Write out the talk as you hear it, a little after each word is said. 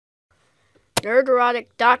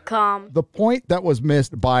Nerdrotic.com. The point that was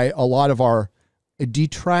missed by a lot of our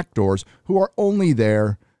detractors who are only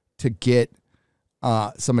there to get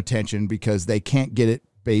some attention because they can't get it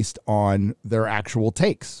based on their actual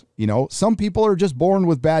takes. You know, some people are just born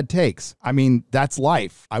with bad takes. I mean, that's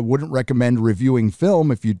life. I wouldn't recommend reviewing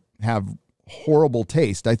film if you have horrible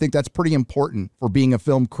taste. I think that's pretty important for being a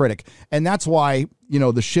film critic. And that's why, you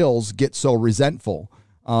know, the shills get so resentful,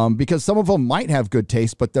 because some of them might have good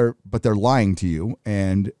taste, but they're lying to you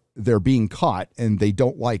and they're being caught and they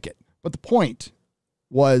don't like it. But the point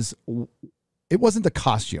was, it wasn't the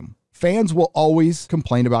costume. Fans will always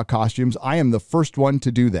complain about costumes. I am the first one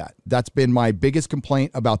to do that. That's been my biggest complaint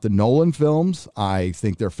about the Nolan films. I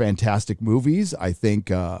think they're fantastic movies. I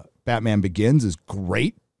think Batman Begins is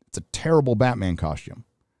great. It's a terrible Batman costume.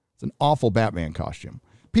 It's an awful Batman costume.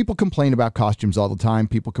 People complain about costumes all the time.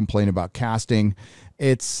 People complain about casting.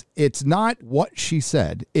 It's not what she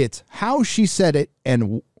said. It's how she said it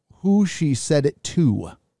and who she said it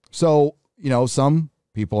to. So, you know, some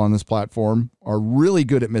people on this platform are really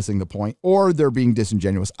good at missing the point, or they're being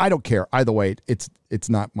disingenuous. I don't care. Either way, it's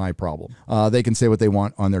not my problem. They can say what they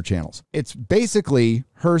want on their channels. It's basically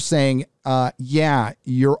her saying, yeah,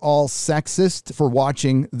 you're all sexist for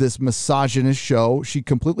watching this misogynist show. She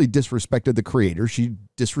completely disrespected the creator. She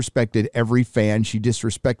disrespected every fan. She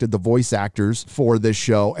disrespected the voice actors for this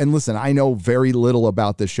show. And listen, I know very little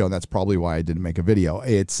about this show. And that's probably why I didn't make a video.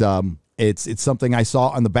 It's something I saw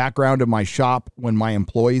on the background of my shop when my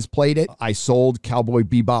employees played it. I sold Cowboy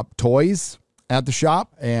Bebop toys at the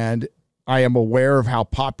shop, and I am aware of how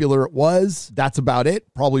popular it was. That's about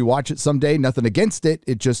it. Probably watch it someday. Nothing against it.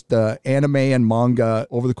 It just anime and manga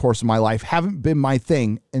over the course of my life haven't been my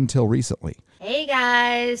thing until recently. Hey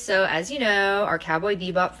guys, so as you know, our Cowboy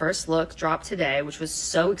Bebop first look dropped today, which was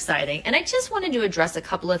so exciting. And I just wanted to address a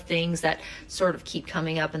couple of things that sort of keep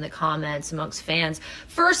coming up in the comments amongst fans.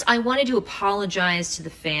 First, I wanted to apologize to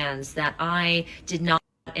the fans that I did not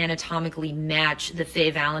anatomically match the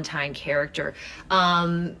Faye Valentine character.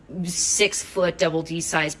 6 foot, double D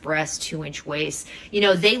size breast, 2-inch waist. You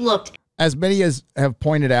know, they looked... As many as have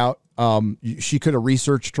pointed out, she could have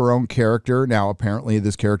researched her own character. Now, apparently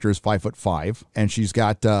this character is 5'5", and she's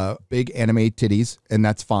got big anime titties, and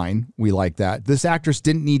that's fine. We like that. This actress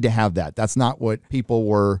didn't need to have that. That's not what people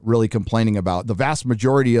were really complaining about. The vast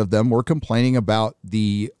majority of them were complaining about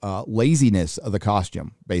the laziness of the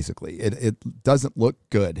costume, basically. It doesn't look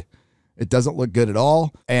good. It doesn't look good at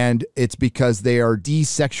all. And it's because they are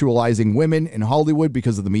desexualizing women in Hollywood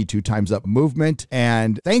because of the Me Too Time's Up movement.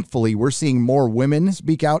 And thankfully, we're seeing more women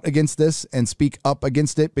speak out against this and speak up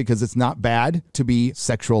against it, because it's not bad to be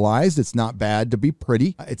sexualized. It's not bad to be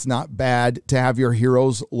pretty. It's not bad to have your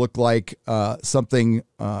heroes look like something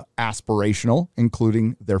aspirational,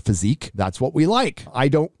 including their physique. That's what we like. I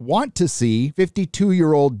don't want to see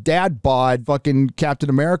 52-year-old dad bod fucking Captain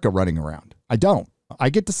America running around. I don't. I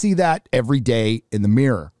get to see that every day in the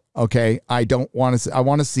mirror. Okay. I don't want to see, I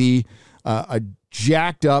want to see a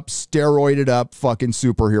jacked up, steroided up fucking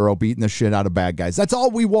superhero beating the shit out of bad guys. That's all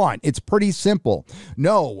we want. It's pretty simple.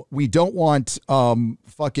 No, we don't want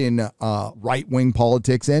fucking right-wing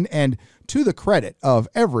politics. And to the credit of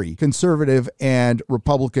every conservative and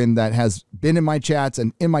Republican that has been in my chats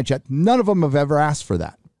and in my chat, none of them have ever asked for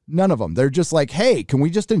that. None of them. They're just like, hey, can we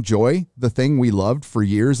just enjoy the thing we loved for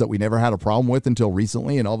years that we never had a problem with until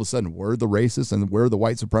recently? And all of a sudden we're the racists and we're the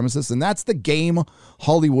white supremacists. And that's the game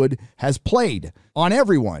Hollywood has played on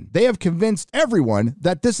everyone. They have convinced everyone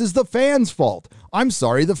that this is the fans' fault. I'm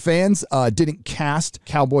sorry, the fans didn't cast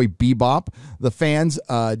Cowboy Bebop. The fans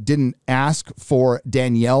didn't ask for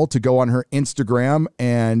Danielle to go on her Instagram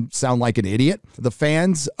and sound like an idiot. The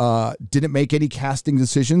fans didn't make any casting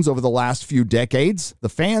decisions over the last few decades. The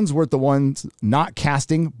fans were the ones not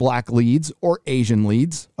casting black leads or Asian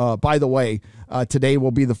leads. By the way, today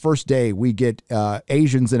will be the first day we get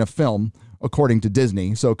Asians in a film, according to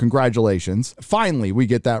Disney. So congratulations. Finally, we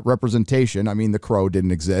get that representation. I mean, The Crow didn't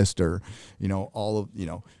exist, or, you know, all of, you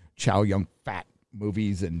know, Chow Yun-Fat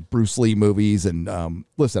movies and Bruce Lee movies. And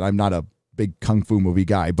listen, I'm not a big kung fu movie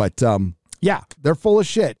guy, but yeah, they're full of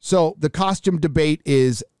shit. So the costume debate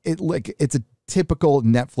it's a typical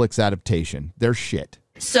Netflix adaptation. They're shit.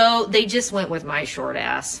 So they just went with my short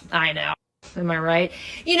ass. I know. Am I right?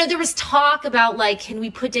 You know, there was talk about, like, can we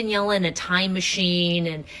put Daniela in a time machine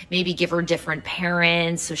and maybe give her different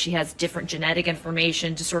parents so she has different genetic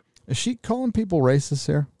information to sort of... Is she calling people racist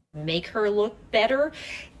here? Make her look better?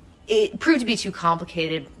 It proved to be too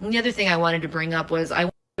complicated. And the other thing I wanted to bring up was I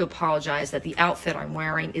want to apologize that the outfit I'm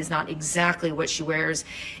wearing is not exactly what she wears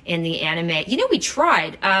in the anime. You know, we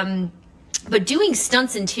tried. But doing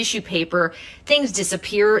stunts in tissue paper, things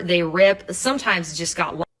disappear, they rip. Sometimes it just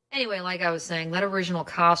got lost. Anyway, like I was saying, that original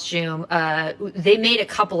costume, they made a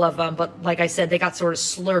couple of them, but like I said, they got sort of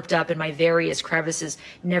slurped up in my various crevices,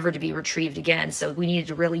 never to be retrieved again. So we needed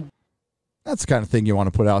to really... That's the kind of thing you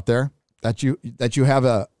want to put out there, that you have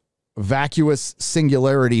a vacuous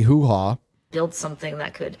singularity hoo-ha. Build something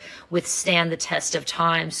that could withstand the test of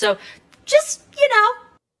time. So just, you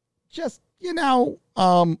know.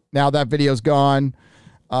 Now that video's gone.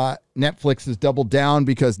 Netflix has doubled down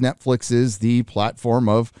because Netflix is the platform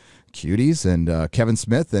of cuties and Kevin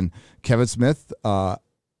Smith. And Kevin Smith,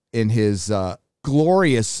 in his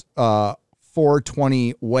glorious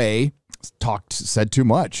 420 way, said too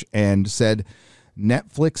much and said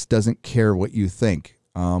Netflix doesn't care what you think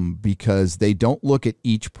because they don't look at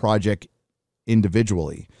each project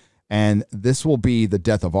individually. And this will be the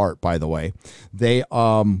death of art, by the way. They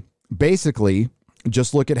basically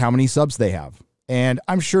just look at how many subs they have. And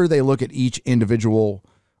I'm sure they look at each individual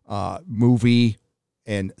movie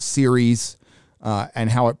and series and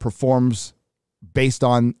how it performs based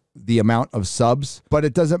on the amount of subs. But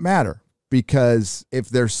it doesn't matter, because if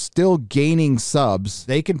they're still gaining subs,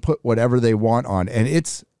 they can put whatever they want on. And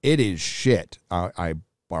it is shit. I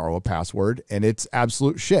borrow a password, and it's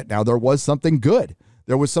absolute shit. Now, there was something good.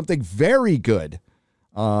 There was something very good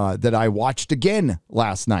that I watched again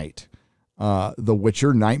last night. The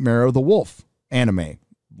Witcher Nightmare of the Wolf anime.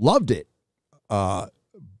 Loved it.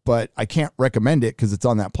 But I can't recommend it because it's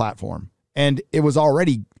on that platform. And it was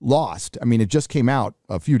already lost. I mean, it just came out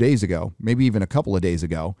a few days ago, maybe even a couple of days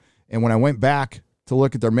ago. And when I went back to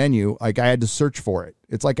look at their menu, like, I had to search for it.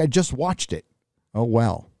 It's like I just watched it. Oh,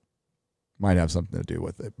 well. Might have something to do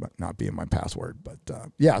with it, but not being my password. But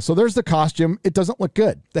yeah, so there's the costume. It doesn't look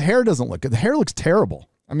good. The hair doesn't look good. The hair looks terrible.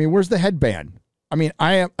 I mean, where's the headband? I mean,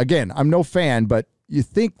 I'm no fan, but you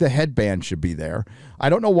think the headband should be there. I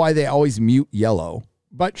don't know why they always mute yellow,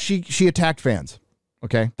 but she attacked fans.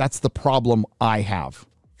 Okay, that's the problem I have.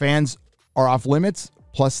 Fans are off limits.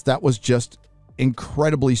 Plus, that was just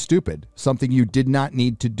incredibly stupid. Something you did not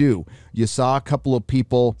need to do. You saw a couple of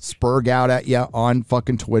people spurg out at you on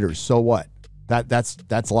fucking Twitter. So what?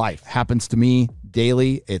 That's life. Happens to me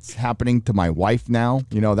daily. It's happening to my wife now.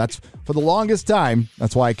 You know, that's for the longest time.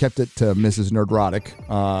 That's why I kept it to Mrs. Nerdrotic,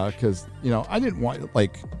 because, you know, I didn't want,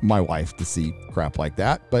 like, my wife to see crap like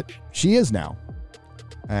that, but she is now.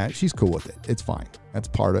 She's cool with it. It's fine. That's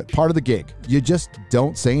part of the gig. You just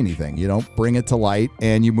don't say anything. You don't bring it to light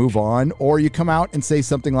and you move on, or you come out and say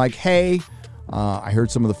something like, hey, I heard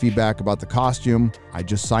some of the feedback about the costume. I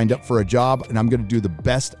just signed up for a job and I'm going to do the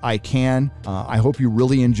best I can. I hope you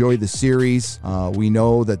really enjoy the series. We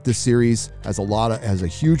know that this series has a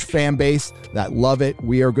huge fan base that love it.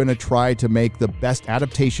 We are going to try to make the best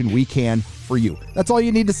adaptation we can for you. That's all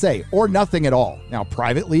you need to say, or nothing at all. Now,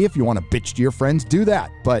 privately, if you want to bitch to your friends, do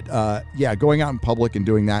that. But yeah, going out in public and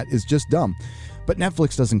doing that is just dumb. But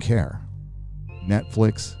Netflix doesn't care.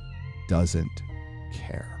 Netflix doesn't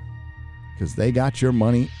care. Because they got your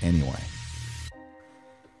money anyway.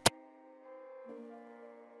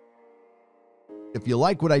 If you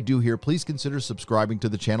like what I do here, please consider subscribing to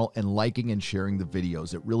the channel and liking and sharing the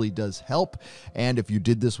videos. It really does help. And if you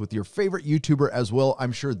did this with your favorite YouTuber as well,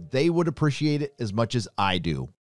 I'm sure they would appreciate it as much as I do.